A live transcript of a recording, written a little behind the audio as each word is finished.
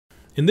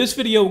In this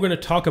video, we're going to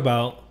talk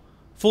about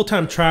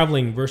full-time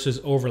traveling versus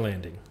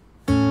overlanding.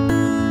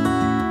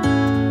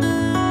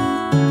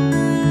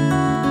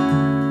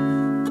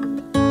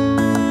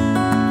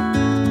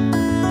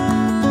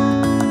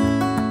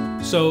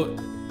 So,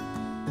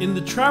 in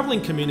the traveling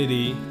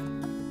community,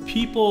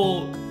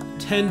 people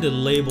tend to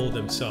label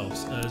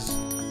themselves as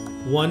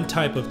one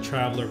type of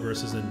traveler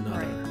versus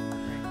another.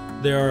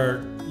 Right. There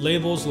are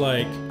labels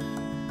like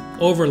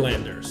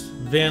overlanders,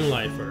 van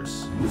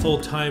lifers,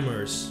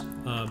 full-timers,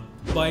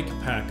 bike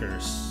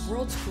packers,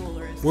 world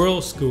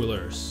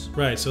schoolers.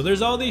 Right, so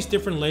there's all these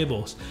different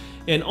labels,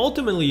 and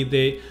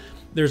ultimately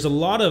there's a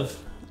lot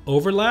of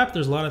overlap,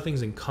 there's a lot of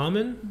things in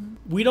common.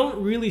 Mm-hmm. We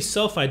don't really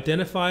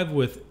self-identify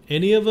with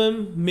any of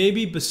them,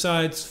 maybe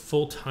besides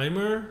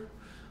full-timer,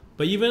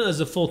 but even as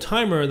a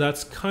full-timer,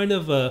 that's kind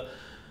of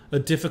a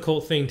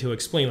difficult thing to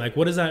explain. Like,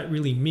 what does that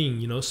really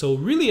mean, you know? So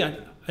really, I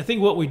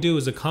think what we do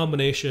is a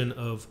combination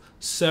of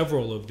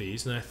several of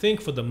these, and I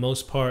think for the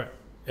most part,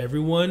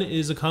 everyone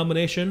is a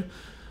combination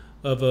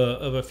of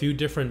a few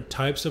different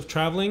types of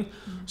traveling.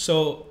 Mm-hmm.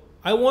 So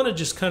I want to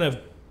just kind of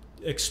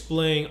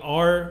explain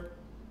our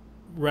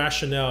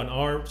rationale and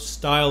our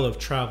style of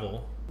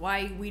travel.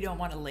 Why we don't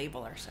want to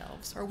label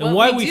ourselves, or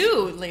what we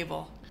do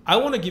label. I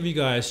want to give you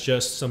guys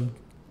just some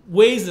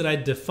ways that I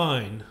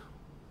define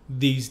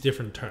these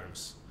different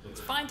terms. It's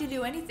fine to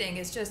do anything.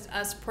 It's just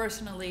us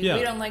personally. Yeah.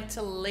 We don't like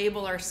to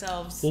label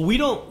ourselves. Well,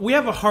 we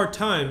have a hard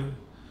time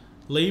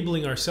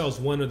labeling ourselves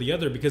one or the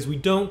other because we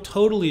don't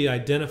totally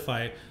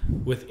identify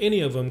with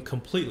any of them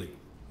completely.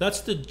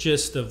 That's the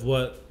gist of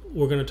what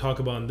we're going to talk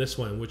about in this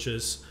one, which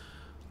is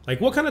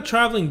like, what kind of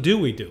traveling do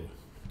we do?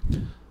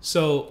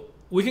 So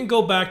we can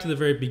go back to the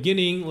very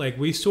beginning. Like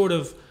we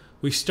started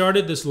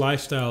this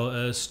lifestyle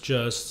as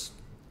just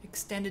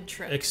extended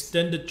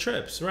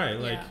trips, right?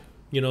 Like,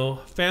 you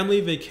know,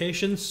 family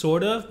vacations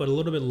sort of, but a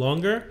little bit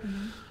longer,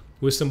 mm-hmm.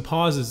 with some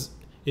pauses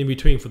in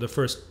between for the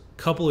first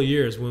couple of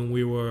years when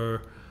we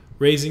were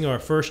raising our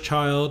first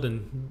child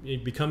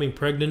and becoming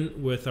pregnant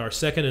with our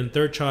second and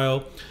third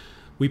child.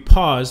 We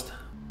paused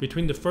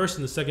between the first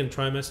and the second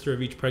trimester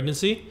of each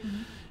pregnancy.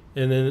 Mm-hmm.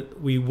 And then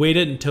we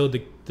waited until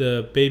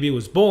the baby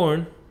was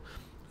born,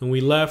 and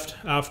we left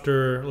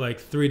after like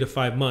 3 to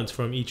 5 months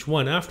from each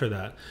one after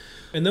that.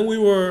 And then we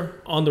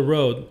were on the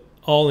road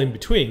all in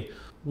between.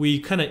 We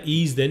kind of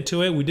eased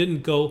into it. We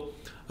didn't go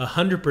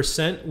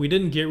 100%. We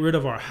didn't get rid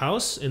of our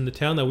house in the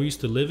town that we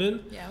used to live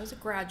in. Yeah, it was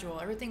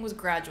gradual. Everything was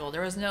gradual.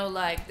 There was no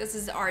like, this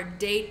is our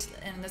date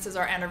and this is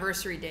our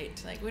anniversary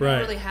date. Like, we don't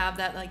really have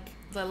that like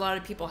a lot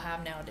of people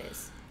have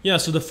nowadays. Yeah,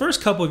 so the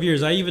first couple of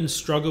years, I even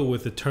struggled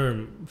with the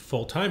term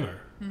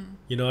full-timer. Mm.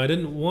 You know, I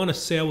didn't want to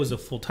say I was a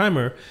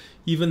full-timer,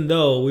 even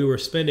though we were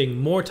spending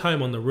more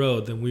time on the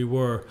road than we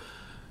were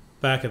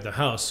back at the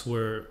house,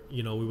 where,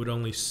 you know, we would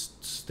only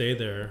stay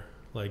there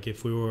like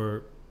if we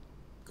were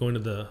going to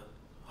the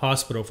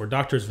hospital for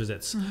doctor's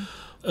visits.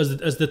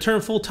 Mm-hmm. As the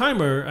term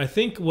full-timer, I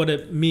think what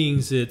it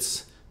means,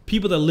 it's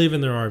people that live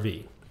in their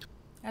RV.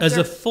 As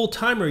a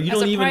full-timer, you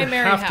don't even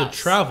have to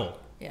travel.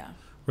 Yeah.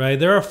 Right?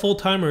 There are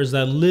full-timers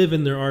that live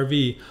in their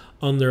RV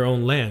on their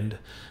own land.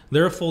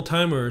 There are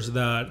full-timers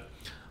that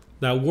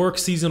work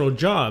seasonal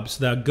jobs,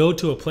 that go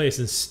to a place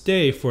and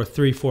stay for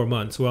 3-4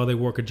 months while they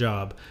work a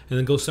job, and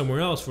then go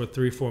somewhere else for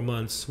 3-4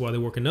 months while they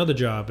work another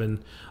job,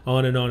 and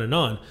on and on and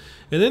on.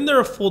 And then there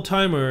are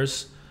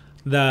full-timers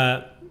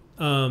that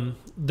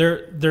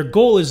their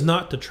goal is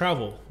not to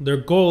travel. Their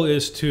goal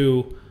is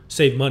to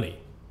save money.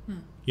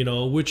 You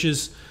know, which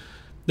is,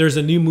 there's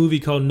a new movie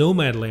called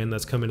Nomadland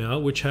that's coming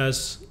out, which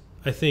has,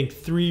 I think,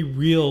 3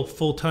 real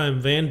full-time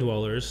van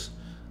dwellers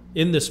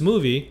in this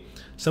movie.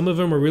 Some of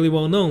them are really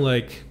well known,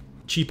 like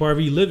Cheap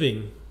RV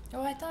Living.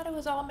 Oh, I thought it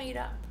was all made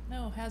up.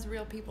 No, it has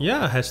real people.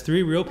 Yeah, it has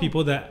 3 real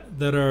people that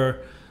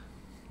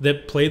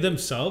play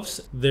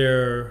themselves.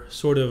 Their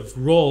sort of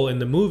role in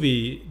the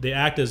movie, they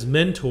act as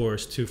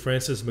mentors to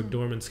Frances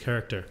McDormand's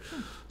character.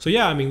 So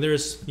yeah, I mean,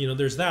 there's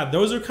that.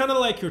 Those are kind of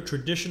like your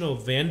traditional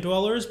van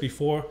dwellers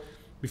before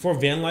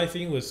van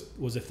lifing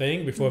was a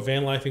thing, before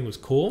van lifing was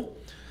cool.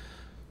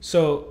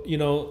 So, you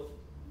know,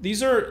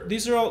 these are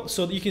all,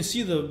 so you can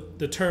see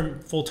the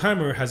term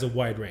full-timer has a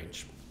wide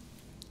range.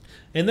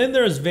 And then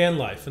there's van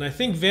life, and I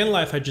think van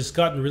life had just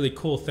gotten really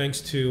cool thanks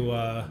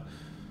to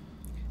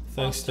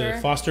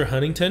Foster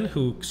Huntington,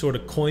 who sort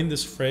of coined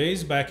this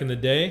phrase back in the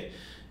day.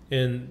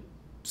 And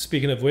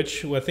speaking of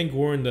which, I think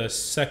we're in the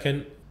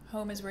second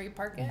Home is Where You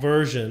Park It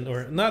version,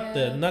 or not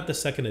the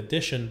second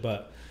edition,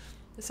 but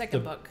the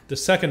second book. The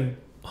second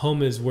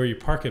Home is Where You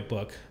Park It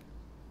book,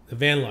 the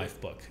van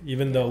life book,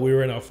 even though we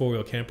were in our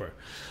 4-wheel camper.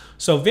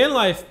 So van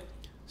life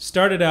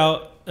started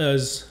out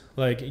as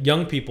like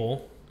young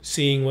people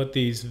seeing what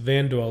these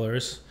van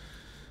dwellers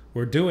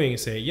were doing and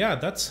say, yeah,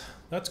 that's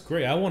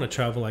great. I want to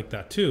travel like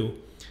that too.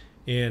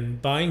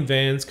 And buying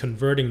vans,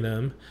 converting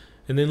them,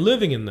 and then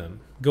living in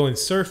them, going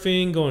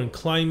surfing, going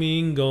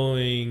climbing,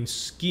 going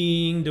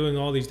skiing, doing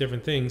all these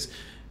different things.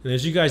 And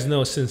as you guys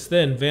know, since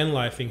then, van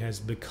lifing has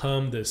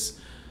become this,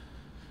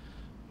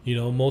 you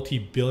know,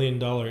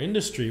 multi-billion-dollar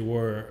industry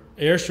where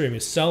Airstream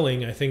is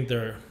selling, I think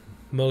they're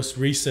most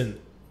recent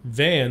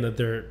van that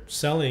they're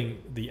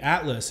selling, the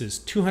Atlas, is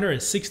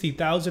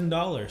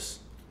 $260,000,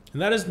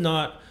 and that is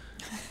not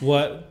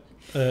what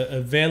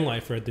a van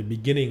lifer at the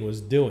beginning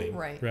was doing.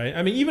 Right.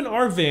 I mean, even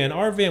our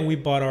van, we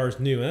bought ours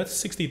new, and that's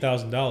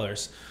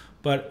 $60,000.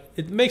 But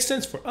it makes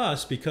sense for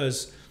us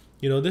because,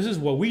 you know, this is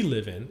what we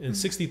live in, and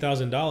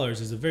 $60,000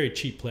 is a very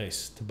cheap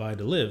place to buy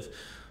to live.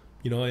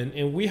 You know,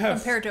 and we have,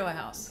 compared to a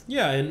house.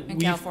 Yeah, and in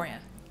California.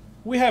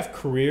 We have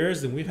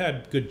careers and we've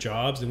had good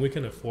jobs and we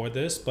can afford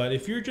this. But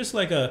if you're just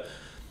like a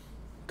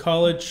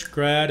college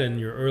grad in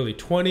your early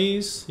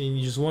 20s and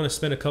you just want to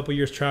spend a couple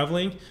years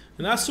traveling,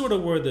 and that's sort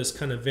of where this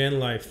kind of van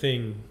life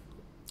thing.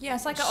 Yeah,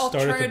 it's like an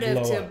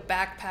alternative to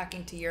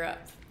backpacking to Europe.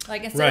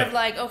 Like instead of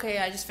like, okay,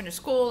 I just finished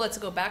school, let's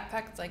go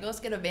backpack. It's like, let's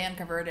get a van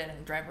converted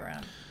and drive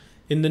around.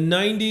 In the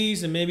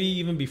 90s and maybe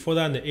even before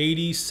that in the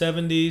 80s,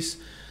 70s,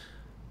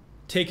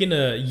 taking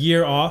a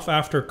year off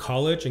after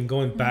college and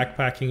going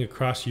backpacking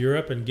across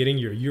Europe and getting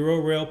your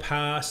Eurorail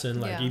pass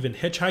and like even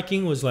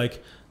hitchhiking was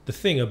like the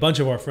thing. A bunch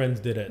of our friends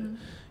did it,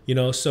 you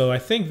know. So I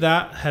think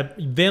that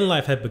van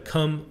life had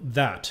become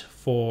that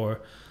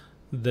for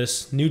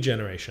this new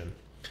generation.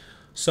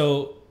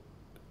 So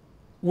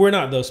we're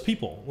not those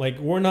people. Like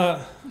we're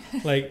not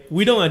like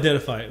we don't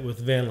identify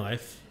with van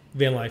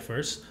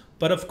lifers.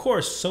 But of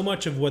course, so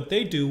much of what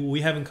they do,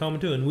 we have in common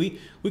too. And we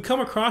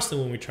come across them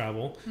when we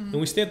travel, and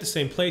we stay at the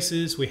same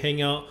places. We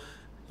hang out,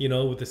 you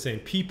know, with the same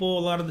people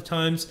a lot of the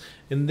times.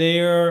 And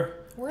we're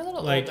a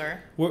little like,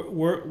 older.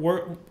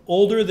 We're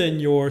older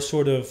than your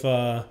sort of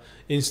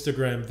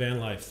Instagram van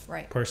life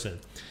person.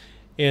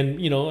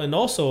 And, you know, and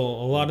also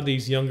a lot of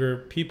these younger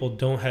people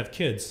don't have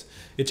kids.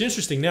 It's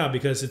interesting now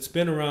because it's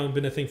been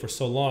a thing for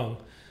so long.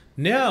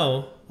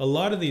 Now, a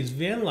lot of these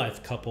van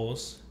life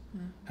couples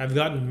have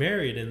gotten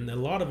married, and a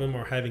lot of them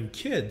are having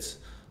kids.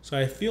 So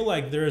I feel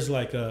like there's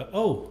like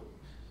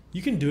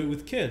you can do it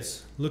with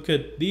kids. Look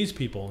at these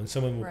people, and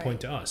someone will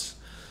point to us.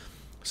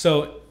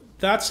 So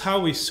that's how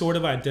we sort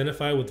of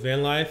identify with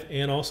van life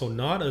and also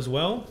not as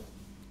well.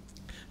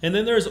 And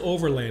then there's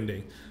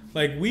overlanding.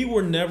 Like we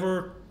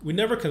never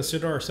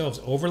consider ourselves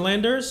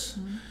overlanders.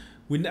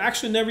 We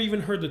actually never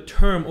even heard the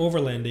term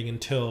overlanding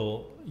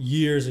until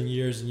years and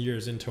years and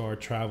years into our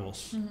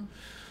travels.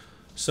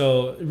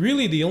 So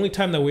really the only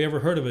time that we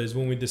ever heard of it is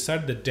when we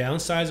decided to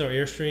downsize our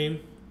Airstream,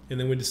 and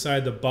then we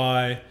decided to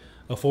buy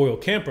a four-wheel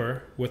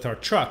camper with our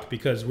truck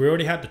because we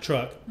already had the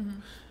truck,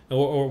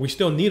 or we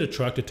still need a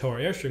truck to tow our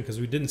Airstream because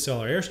we didn't sell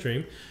our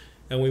Airstream,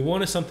 and we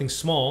wanted something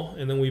small,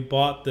 and then we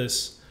bought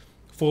this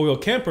four-wheel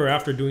camper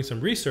after doing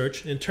some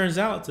research, and it turns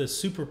out it's a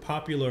super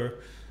popular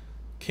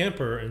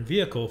camper and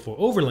vehicle for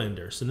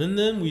overlanders. And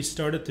then we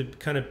started to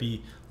kind of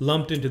be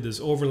lumped into this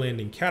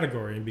overlanding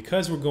category. And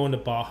because we're going to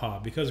Baja,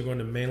 because we're going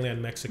to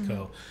mainland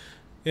Mexico,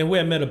 and we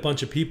had met a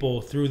bunch of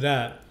people through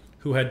that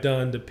who had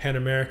done the Pan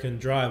American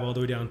drive all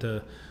the way down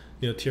to,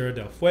 you know, Tierra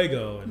del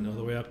Fuego and all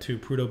the way up to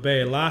Prudhoe Bay,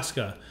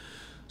 Alaska.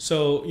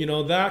 So, you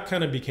know, that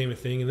kind of became a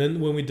thing. And then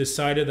when we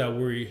decided that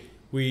we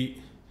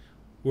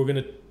were going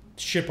to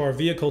ship our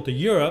vehicle to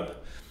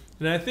Europe,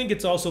 and I think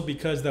it's also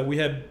because that we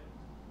had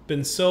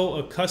been so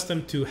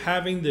accustomed to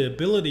having the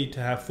ability to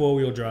have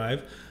four-wheel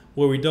drive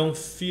where we don't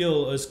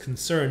feel as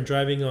concerned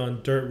driving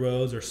on dirt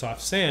roads or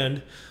soft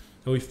sand,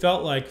 and we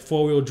felt like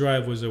four-wheel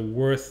drive was a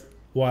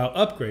worthwhile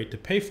upgrade to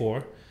pay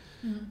for.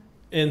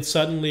 And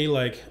suddenly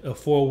like a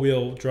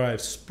four-wheel drive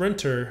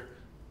Sprinter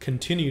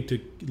continued to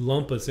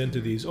lump us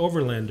into these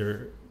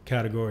overlander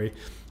category,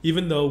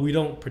 even though we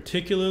don't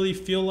particularly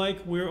feel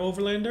like we're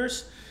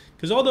overlanders,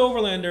 because all the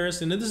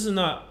overlanders, and this is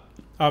not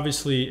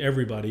obviously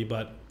everybody,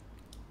 but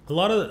a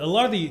lot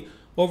of the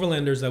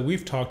overlanders that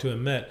we've talked to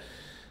and met,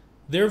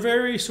 they're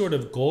very sort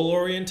of goal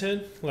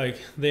oriented. Like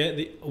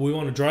we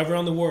want to drive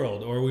around the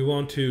world, or we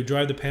want to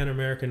drive the Pan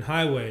American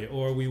Highway,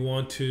 or we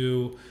want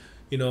to,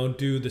 you know,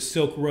 do the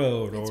Silk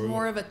Road. It's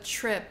more of a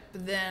trip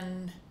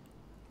than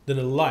a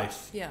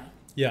life.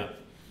 Yeah.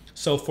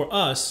 So for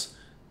us,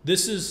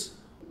 this is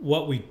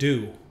what we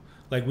do.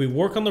 Like we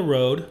work on the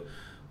road.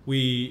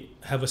 We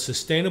have a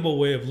sustainable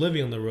way of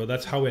living on the road.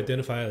 That's how we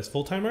identify as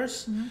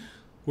full-timers.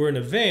 We're in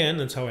a van.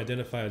 That's how we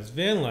identify as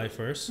van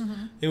lifers.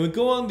 And we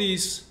go on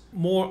these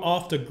more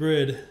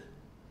off-the-grid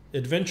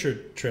adventure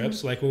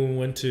trips, like when we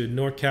went to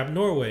Nordkapp,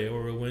 Norway,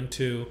 or we went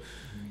to,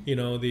 you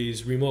know,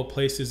 these remote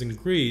places in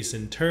Greece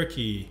and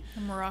Turkey.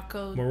 And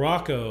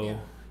Morocco.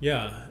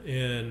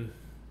 And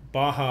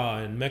Baja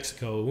and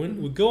Mexico.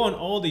 We go on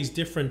all these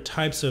different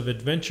types of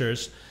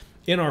adventures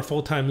in our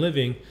full-time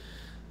living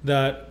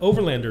that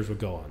overlanders would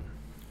go on.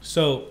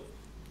 So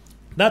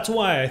that's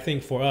why I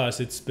think for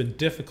us it's been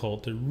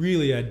difficult to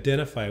really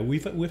identify.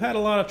 We've had a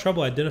lot of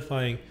trouble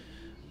identifying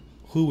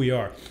who we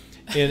are.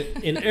 And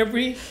in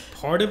every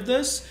part of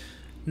this,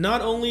 not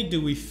only do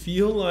we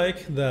feel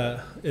like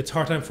that it's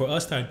hard time for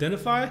us to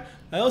identify,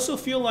 I also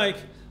feel like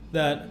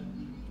that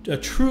a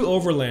true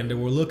overlander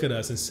will look at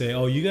us and say,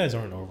 "Oh, you guys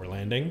aren't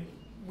overlanding.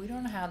 We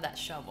don't have that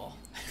shovel."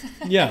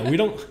 Yeah, we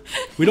don't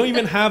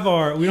even have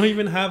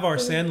our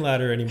sand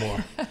ladder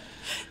anymore.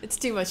 It's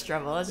too much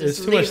trouble. Let's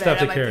just leave it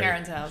at my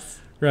parents' house.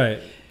 Right.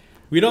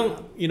 We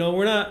don't, you know,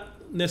 we're not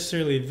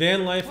necessarily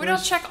van lifers. We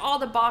don't check all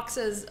the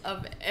boxes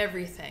of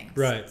everything.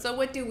 Right. So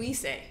what do we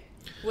say?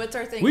 What's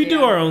our thing? We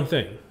do our own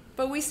thing.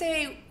 But we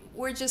say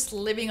we're just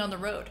living on the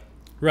road.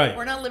 Right.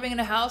 We're not living in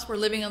a house. We're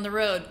living on the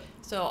road.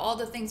 So all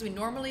the things we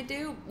normally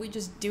do, we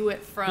just do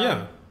it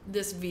from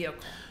this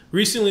vehicle.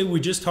 Recently, we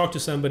just talked to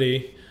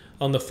somebody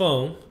on the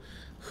phone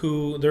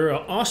who, they're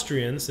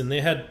Austrians, and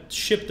they had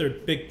shipped their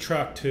big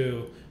truck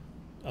to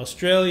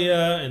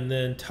Australia and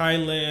then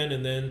Thailand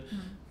and then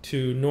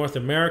to North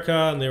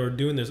America, and they were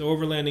doing this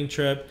overlanding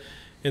trip.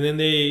 And then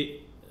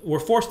they were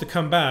forced to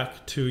come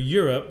back to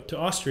Europe, to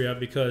Austria,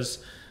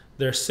 because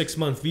their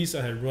 6-month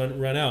visa had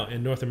run out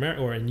in North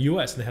America or in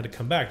US, and they had to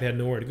come back. They had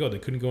nowhere to go. They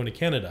couldn't go into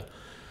Canada.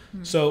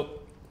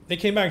 So they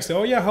came back and said,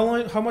 "Oh yeah,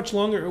 how much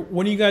longer?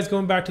 When are you guys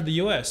going back to the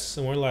US?"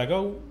 And we're like,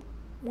 "Oh,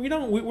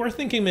 we're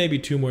thinking maybe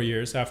 2 more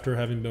years after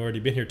having already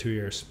been here 2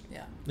 years."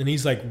 Yeah. And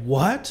he's like,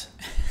 "What?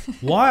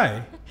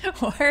 Why?"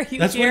 Why are you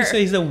That's here? what he said.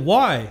 He said,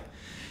 "Why?"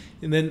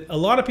 And then a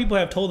lot of people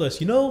have told us,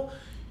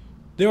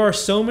 there are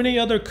so many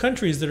other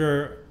countries that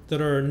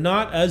are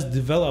not as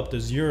developed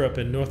as Europe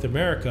and North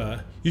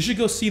America. You should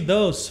go see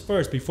those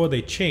first before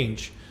they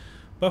change.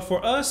 But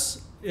for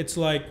us, it's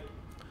like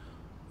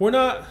we're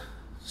not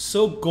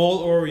so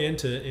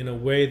goal-oriented in a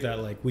way that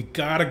like we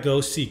gotta go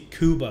see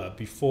Cuba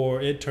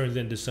before it turns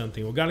into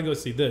something. We gotta go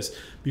see this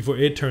before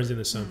it turns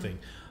into something.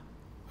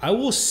 I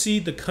will see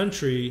the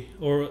country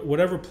or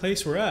whatever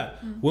place we're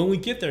at when we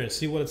get there and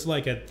see what it's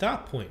like at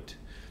that point.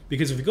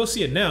 Because if you go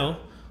see it now,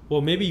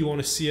 well, maybe you want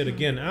to see it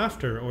again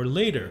after or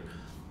later.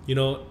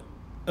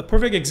 A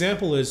perfect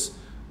example is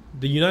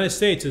the United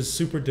States is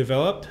super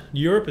developed.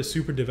 Europe is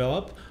super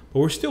developed, but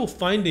we're still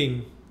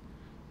finding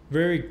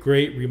very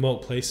great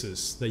remote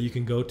places that you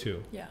can go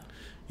to. Yeah.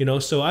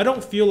 So I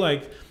don't feel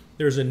like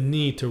there's a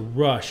need to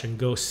rush and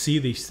go see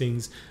these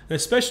things, and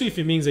especially if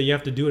it means that you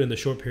have to do it in a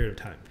short period of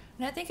time.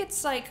 And I think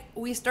it's like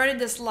we started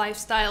this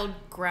lifestyle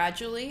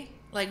gradually.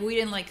 Like we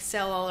didn't like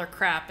sell all our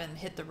crap and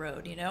hit the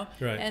road,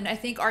 Right. And I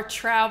think our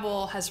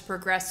travel has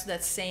progressed to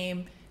that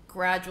same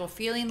gradual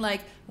feeling.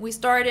 Like we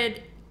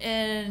started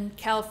in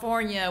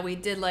California, we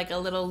did like a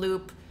little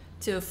loop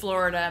to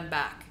Florida and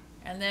back.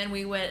 And then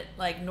we went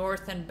like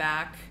north and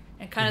back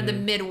and kind of the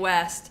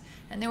Midwest.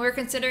 And then we were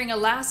considering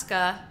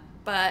Alaska,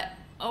 but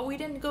we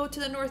didn't go to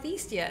the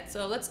Northeast yet.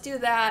 So let's do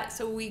that.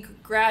 So we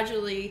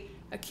gradually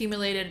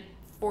accumulated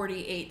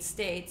 48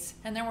 states,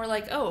 and then we're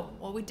like,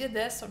 we did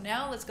this, so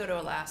now let's go to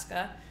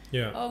Alaska.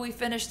 We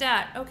finished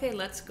that. Okay,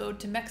 let's go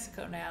to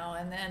Mexico now.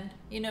 And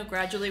then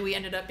gradually we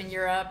ended up in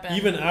Europe. And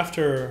even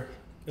after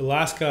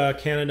Alaska,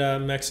 Canada,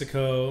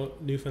 Mexico,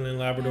 Newfoundland,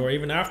 Labrador,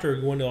 even after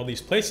going to all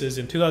these places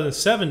in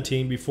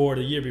 2017,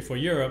 the year before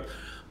Europe,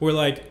 we're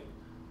like,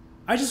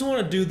 I just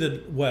want to do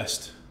the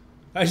West.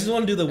 I just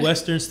want to do the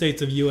western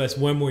states of US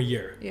one more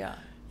year.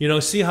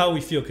 See how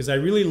we feel, because I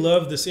really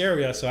love this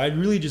area, so I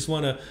really just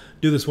want to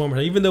do this one more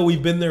time, even though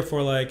we've been there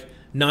for like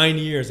 9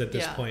 years at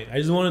this point. I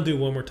just want to do it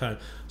one more time.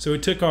 So we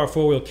took our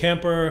 4-wheel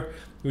camper,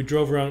 we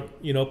drove around,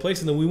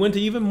 places, and then we went to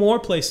even more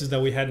places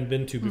that we hadn't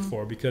been to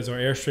before because our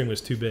Airstream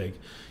was too big.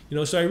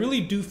 So I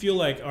really do feel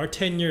like our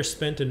 10 years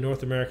spent in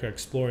North America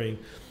exploring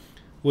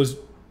was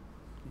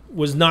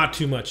not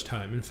too much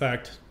time. In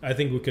fact, I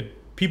think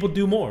people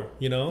do more,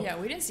 Yeah,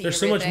 we didn't see There's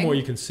so much more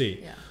you can see.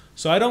 Yeah.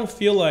 So I don't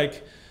feel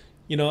like,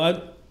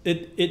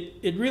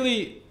 it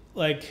really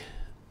like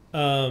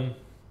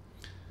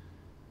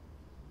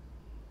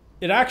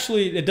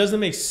it doesn't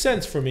make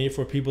sense for me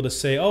for people to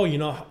say,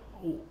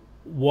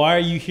 why are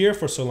you here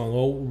for so long?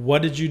 Well,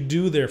 what did you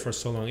do there for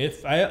so long?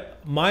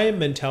 My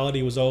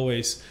mentality was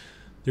always,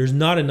 there's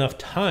not enough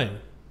time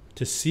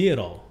to see it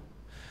all.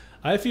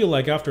 I feel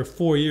like after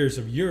 4 years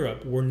of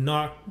Europe,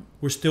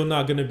 we're still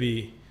not going to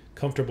be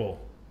comfortable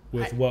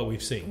with what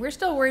we've seen. We're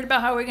still worried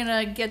about how we're going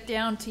to get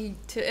down to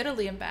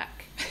Italy and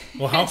back.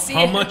 Well,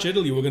 how much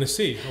Italy we're going to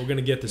see, we're going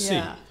to get to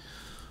see.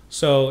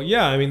 So,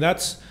 yeah, I mean,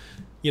 that's,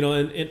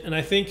 and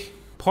I think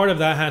part of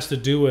that has to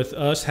do with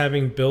us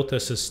having built a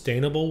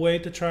sustainable way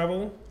to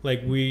travel.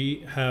 Like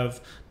we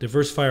have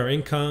diversified our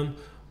income,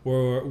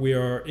 where we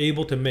are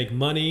able to make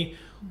money.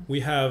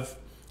 We have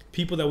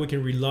people that we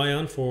can rely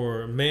on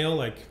for mail,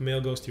 like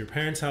mail goes to your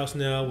parents' house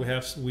now.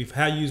 We've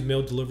had used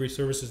mail delivery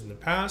services in the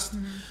past.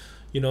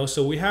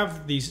 So we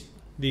have these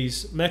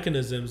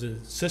mechanisms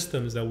and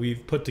systems that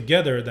we've put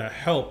together that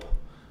help,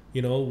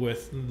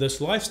 with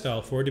this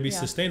lifestyle for it to be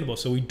sustainable.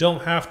 So we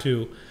don't have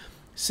to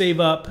save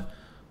up,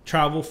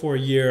 travel for a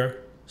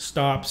year,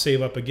 stop,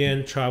 save up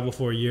again, travel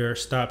for a year,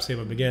 stop, save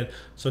up again.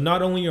 So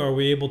not only are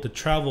we able to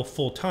travel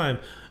full time,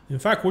 in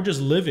fact, we're just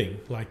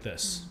living like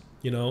this.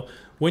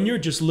 When you're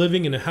just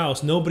living in a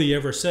house, nobody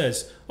ever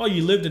says, "Oh,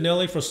 you lived in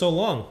LA for so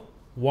long.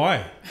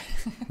 Why?"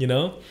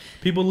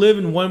 People live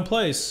in one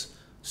place.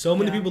 So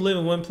many people live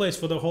in one place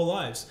for their whole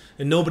lives,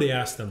 and nobody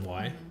asks them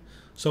why.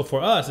 So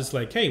for us, it's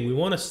like, hey, we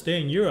want to stay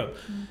in Europe.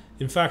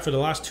 In fact, for the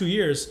last 2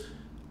 years,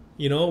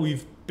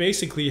 we've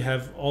basically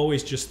have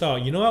always just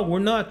thought, what, we're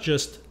not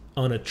just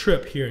on a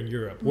trip here in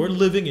Europe. We're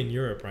living in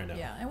Europe right now.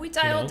 Yeah, and we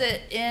dialed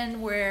it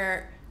in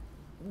where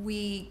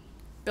we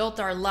built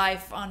our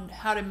life on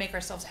how to make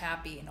ourselves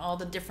happy and all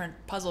the different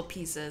puzzle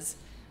pieces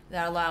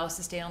that allow us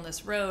to stay on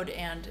this road,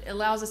 and it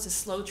allows us to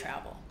slow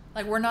travel.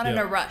 Like, we're not in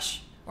a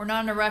rush. We're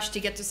not in a rush to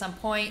get to some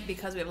point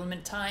because we have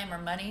limited time or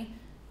money.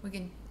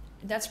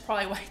 That's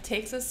probably why it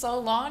takes us so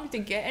long to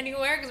get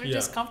anywhere, because we're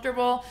just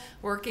comfortable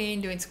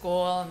working, doing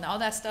school, and all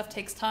that stuff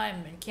takes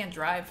time, and you can't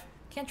drive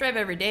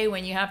every day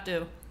when you have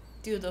to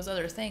do those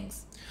other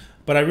things.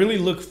 But I really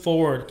look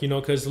forward,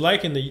 because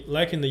like in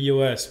the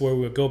U.S., where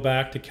we'll go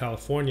back to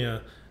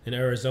California and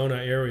Arizona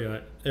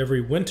area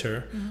every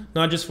winter,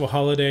 not just for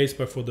holidays,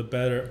 but for the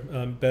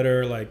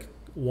better like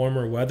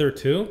warmer weather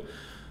too.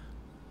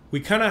 We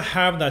kind of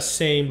have that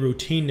same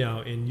routine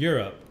now in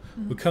Europe.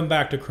 We come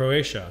back to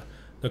Croatia.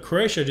 Now,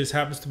 Croatia just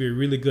happens to be a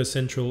really good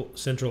central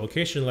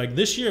location. Like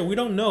this year, we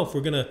don't know if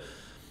we're gonna,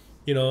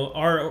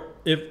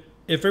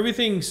 if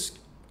everything's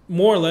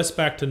more or less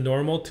back to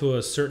normal to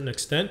a certain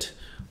extent,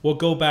 we'll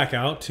go back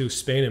out to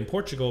Spain and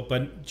Portugal.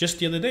 But just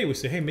the other day, we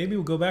say, hey, maybe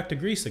we'll go back to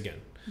Greece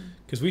again,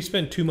 because we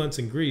spent 2 months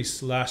in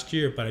Greece last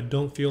year, but I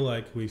don't feel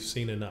like we've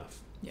seen enough.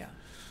 Yeah.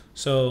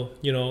 So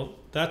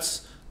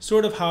that's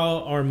sort of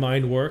how our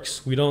mind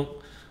works. We don't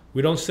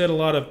set a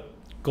lot of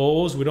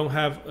goals. We don't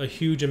have a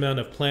huge amount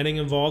of planning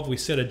involved. We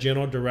set a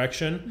general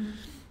direction,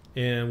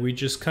 and we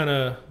just kind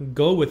of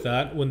go with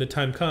that when the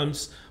time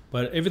comes.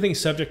 But everything's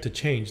subject to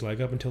change, like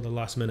up until the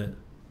last minute.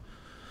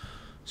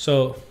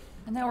 So.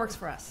 And that works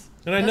for us.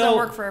 And it doesn't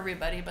work for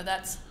everybody, but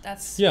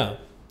that's. Yeah.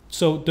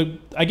 So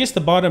I guess the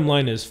bottom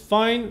line is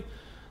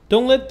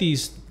don't let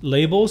these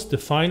labels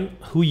define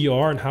who you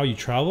are and how you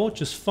travel.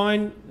 Just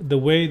find the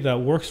way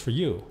that works for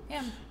you.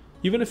 Yeah.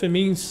 Even if it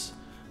means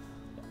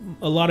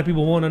a lot of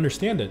people won't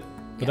understand it,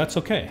 but that's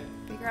okay.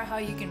 Figure out how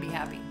you can be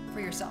happy for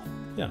yourself.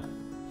 Yeah.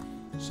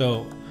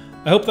 So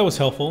I hope that was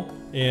helpful.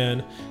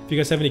 And if you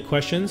guys have any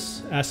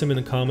questions, ask them in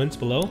the comments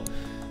below.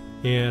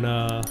 And,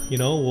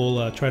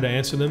 we'll try to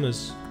answer them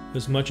as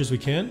much as we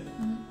can.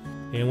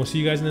 And we'll see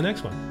you guys in the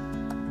next one.